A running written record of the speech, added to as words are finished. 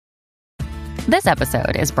This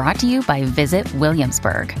episode is brought to you by Visit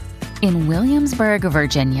Williamsburg. In Williamsburg,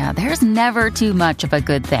 Virginia, there's never too much of a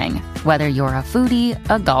good thing. Whether you're a foodie,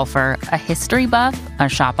 a golfer, a history buff, a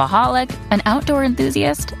shopaholic, an outdoor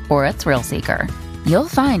enthusiast, or a thrill seeker, you'll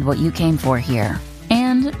find what you came for here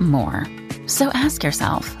and more. So ask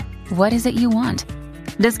yourself, what is it you want?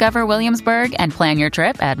 Discover Williamsburg and plan your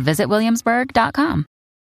trip at visitwilliamsburg.com.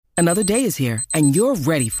 Another day is here, and you're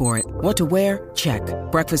ready for it. What to wear? Check.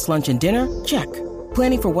 Breakfast, lunch, and dinner? Check.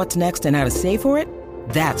 Planning for what's next and how to save for it?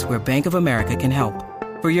 That's where Bank of America can help.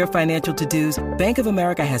 For your financial to-dos, Bank of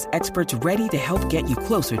America has experts ready to help get you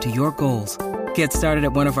closer to your goals. Get started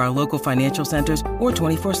at one of our local financial centers or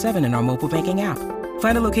 24/7 in our mobile banking app.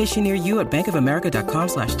 Find a location near you at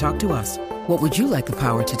bankofamerica.com/talktous. What would you like the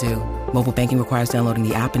power to do? Mobile banking requires downloading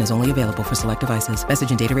the app and is only available for select devices.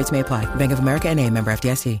 Message and data rates may apply. Bank of America N.A., member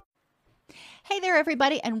FDIC. Hey there,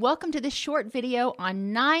 everybody, and welcome to this short video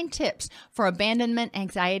on 9 tips for abandonment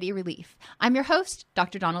anxiety relief. I'm your host,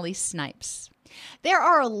 Dr. Dawn-Elise Snipes. There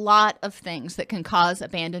are a lot of things that can cause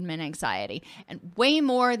abandonment anxiety, and way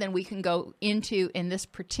more than we can go into in this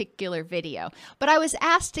particular video. But I was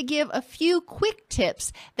asked to give a few quick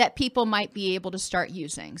tips that people might be able to start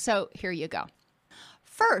using. So here you go.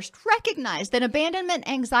 First, recognize that abandonment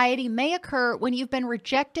anxiety may occur when you've been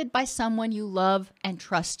rejected by someone you love and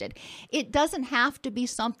trusted. It doesn't have to be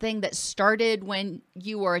something that started when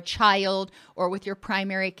you were a child or with your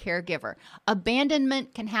primary caregiver.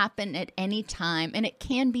 Abandonment can happen at any time, and it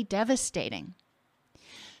can be devastating.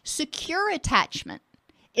 Secure attachment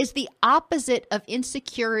is the opposite of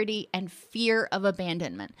insecurity and fear of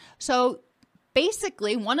abandonment. So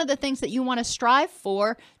basically, one of the things that you want to strive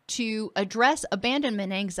for to address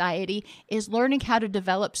abandonment anxiety is learning how to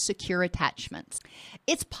develop secure attachments.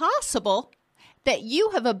 It's possible that you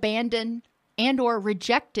have abandoned and or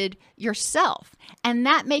rejected yourself, and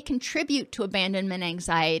that may contribute to abandonment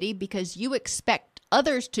anxiety because you expect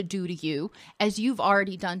others to do to you as you've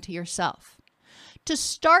already done to yourself. To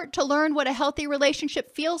start to learn what a healthy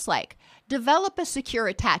relationship feels like, develop a secure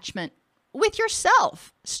attachment with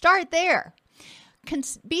yourself. Start there.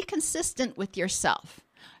 Be consistent with yourself.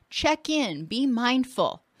 Check in, be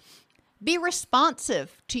mindful, be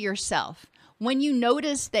responsive to yourself. When you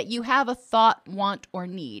notice that you have a thought, want, or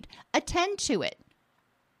need, attend to it.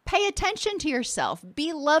 Pay attention to yourself,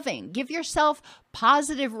 be loving, give yourself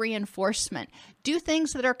positive reinforcement. Do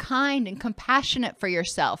things that are kind and compassionate for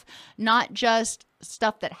yourself, not just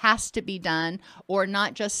stuff that has to be done or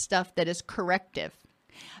not just stuff that is corrective.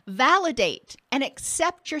 Validate and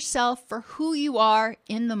accept yourself for who you are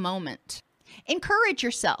in the moment. Encourage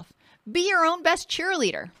yourself. Be your own best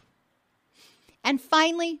cheerleader. And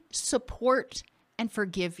finally, support and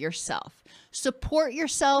forgive yourself. Support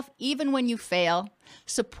yourself even when you fail.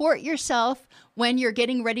 Support yourself when you're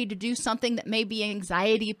getting ready to do something that may be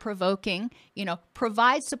anxiety-provoking.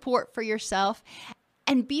 Provide support for yourself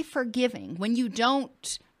and be forgiving when you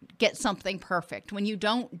don't get something perfect, when you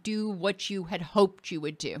don't do what you had hoped you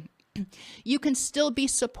would do. You can still be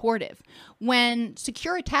supportive. When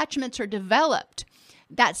secure attachments are developed,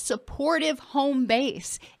 that supportive home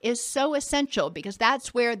base is so essential because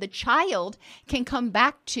that's where the child can come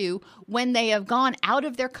back to when they have gone out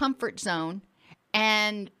of their comfort zone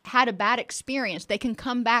and had a bad experience. They can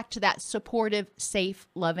come back to that supportive, safe,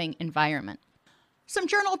 loving environment. Some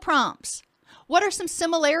journal prompts. What are some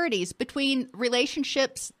similarities between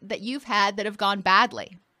relationships that you've had that have gone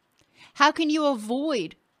badly? How can you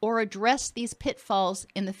avoid or address these pitfalls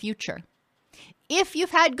in the future? If you've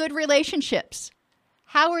had good relationships,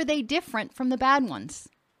 how are they different from the bad ones?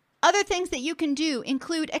 Other things that you can do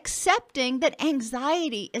include accepting that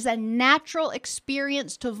anxiety is a natural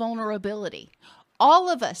experience to vulnerability. All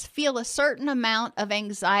of us feel a certain amount of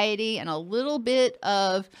anxiety and a little bit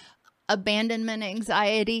of abandonment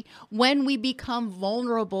anxiety when we become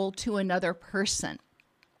vulnerable to another person.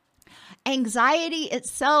 Anxiety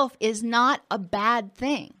itself is not a bad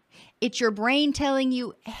thing. It's your brain telling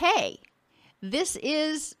you, hey, this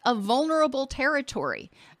is a vulnerable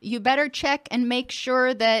territory. You better check and make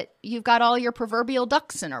sure that you've got all your proverbial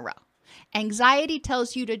ducks in a row. Anxiety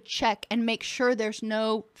tells you to check and make sure there's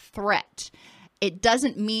no threat. It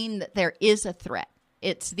doesn't mean that there is a threat.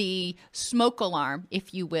 It's the smoke alarm,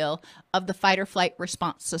 if you will, of the fight or flight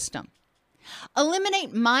response system.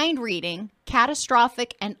 Eliminate mind reading,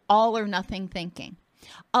 catastrophic, and all or nothing thinking.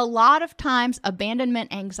 A lot of times,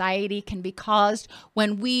 abandonment anxiety can be caused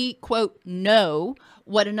when we, quote, know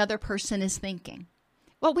what another person is thinking.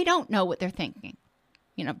 Well, we don't know what they're thinking.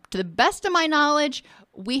 To the best of my knowledge,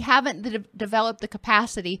 we haven't developed the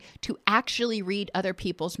capacity to actually read other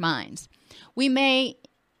people's minds. We may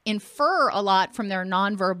infer a lot from their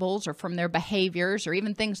nonverbals or from their behaviors or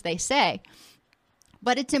even things they say.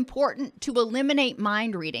 But it's important to eliminate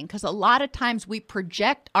mind reading because a lot of times we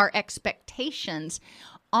project our expectations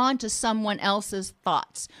onto someone else's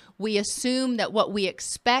thoughts. We assume that what we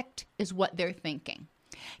expect is what they're thinking.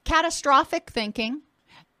 Catastrophic thinking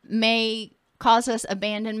may cause us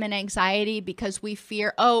abandonment anxiety because we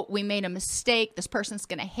fear, oh, we made a mistake. This person's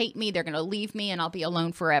going to hate me. They're going to leave me and I'll be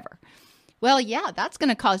alone forever. Well, yeah, that's going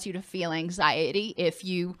to cause you to feel anxiety if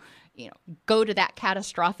you go to that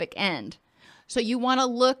catastrophic end. So you want to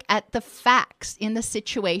look at the facts in the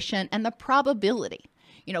situation and the probability.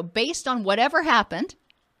 Based on whatever happened,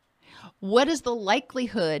 what is the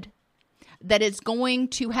likelihood that it's going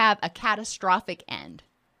to have a catastrophic end?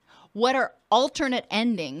 What are alternate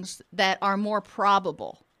endings that are more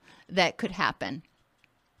probable that could happen?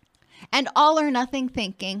 And all or nothing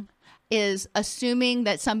thinking is assuming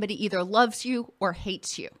that somebody either loves you or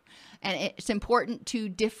hates you. And it's important to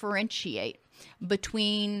differentiate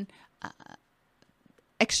between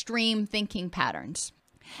extreme thinking patterns.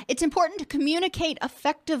 It's important to communicate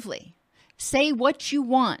effectively. Say what you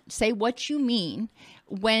want. Say what you mean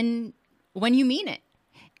when you mean it.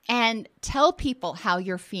 And tell people how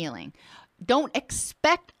you're feeling. Don't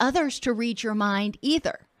expect others to read your mind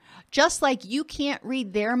either. Just like you can't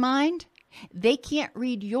read their mind, they can't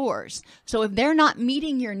read yours. So if they're not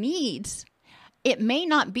meeting your needs, it may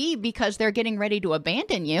not be because they're getting ready to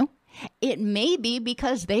abandon you. It may be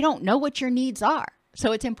because they don't know what your needs are.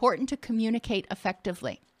 So it's important to communicate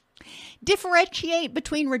effectively. Differentiate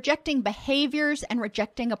between rejecting behaviors and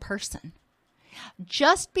rejecting a person.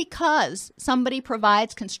 Just because somebody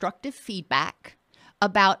provides constructive feedback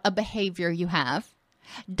about a behavior you have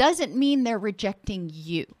doesn't mean they're rejecting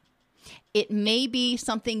you. It may be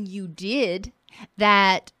something you did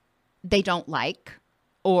that they don't like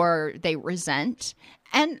or they resent,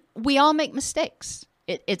 and we all make mistakes.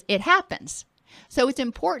 It happens. So it's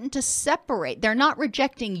important to separate. They're not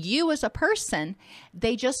rejecting you as a person.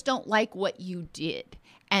 They just don't like what you did.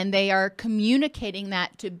 And they are communicating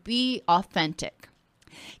that to be authentic.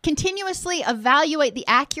 Continuously evaluate the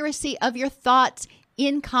accuracy of your thoughts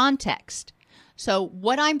in context. So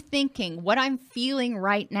what I'm thinking, what I'm feeling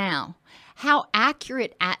right now, how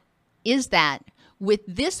accurate is that with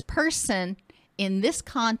this person in this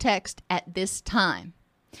context at this time?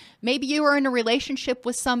 Maybe you were in a relationship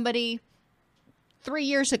with somebody 3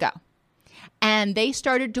 years ago, and they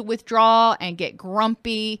started to withdraw and get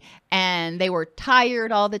grumpy, and they were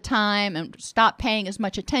tired all the time and stopped paying as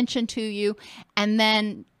much attention to you, and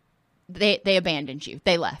then they abandoned you.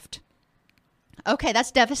 They left. Okay,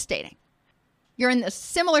 that's devastating. You're in a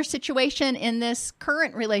similar situation in this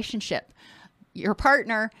current relationship. Your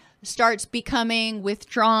partner starts becoming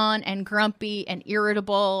withdrawn and grumpy and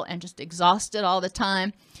irritable and just exhausted all the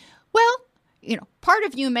time. Well, part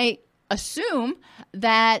of you may assume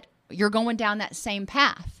that you're going down that same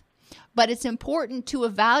path. But it's important to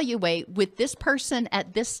evaluate with this person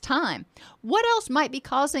at this time. What else might be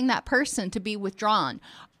causing that person to be withdrawn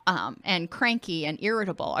and cranky and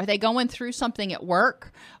irritable? Are they going through something at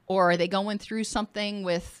work, or are they going through something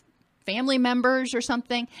with family members or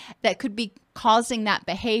something that could be causing that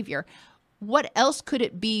behavior? What else could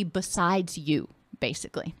it be besides you,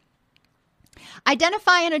 basically?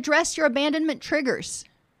 Identify and address your abandonment triggers.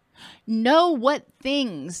 Know what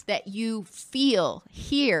things that you feel,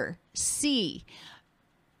 hear, see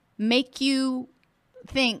make you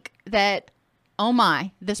think that, oh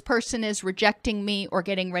my, this person is rejecting me or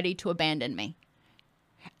getting ready to abandon me.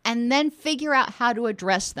 And then figure out how to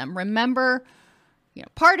address them. Remember,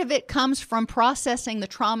 part of it comes from processing the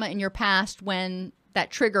trauma in your past when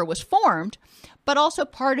that trigger was formed, but also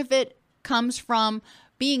part of it comes from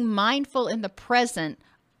being mindful in the present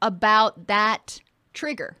about that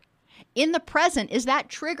trigger. In the present, is that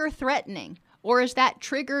trigger threatening? Or is that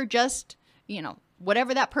trigger just,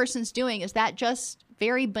 whatever that person's doing, is that just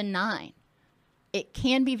very benign? It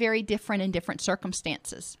can be very different in different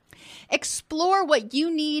circumstances. Explore what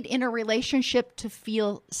you need in a relationship to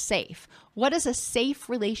feel safe. What does a safe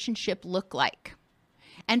relationship look like?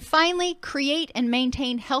 And finally, create and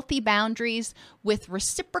maintain healthy boundaries with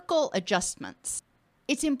reciprocal adjustments.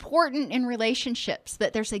 It's important in relationships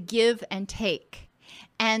that there's a give and take.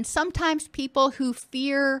 And sometimes people who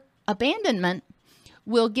fear abandonment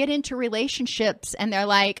will get into relationships and they're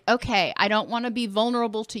like, okay, I don't want to be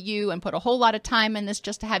vulnerable to you and put a whole lot of time in this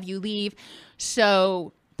just to have you leave.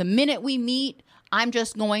 So the minute we meet, I'm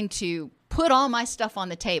just going to put all my stuff on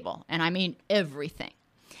the table. And I mean everything.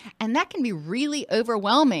 And that can be really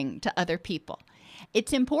overwhelming to other people.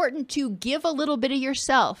 It's important to give a little bit of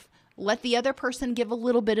yourself. Let the other person give a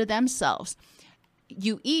little bit of themselves.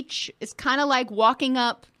 you each, it's kind of like walking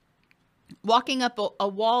up a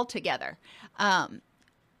wall together.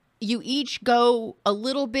 You each go a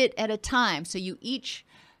little bit at a time. So you each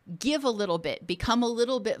give a little bit, become a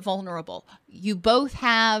little bit vulnerable. You both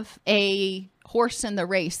have a horse in the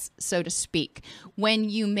race, so to speak, when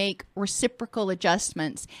you make reciprocal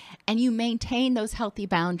adjustments and you maintain those healthy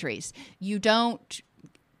boundaries. You don't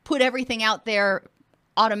put everything out there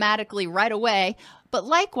automatically right away, but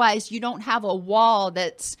likewise, you don't have a wall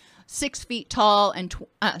that's 6 feet tall and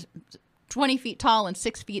 20 feet tall and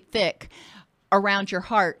 6 feet thick around your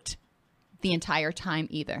heart the entire time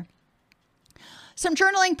either. Some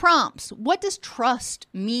journaling prompts. What does trust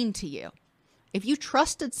mean to you? If you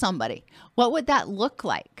trusted somebody, what would that look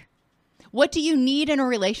like? What do you need in a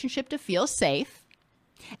relationship to feel safe?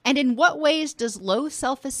 And in what ways does low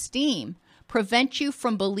self-esteem prevent you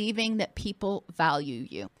from believing that people value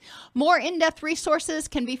you? More in-depth resources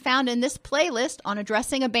can be found in this playlist on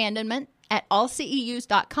addressing abandonment at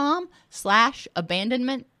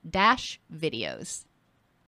allceus.com/abandonment-videos.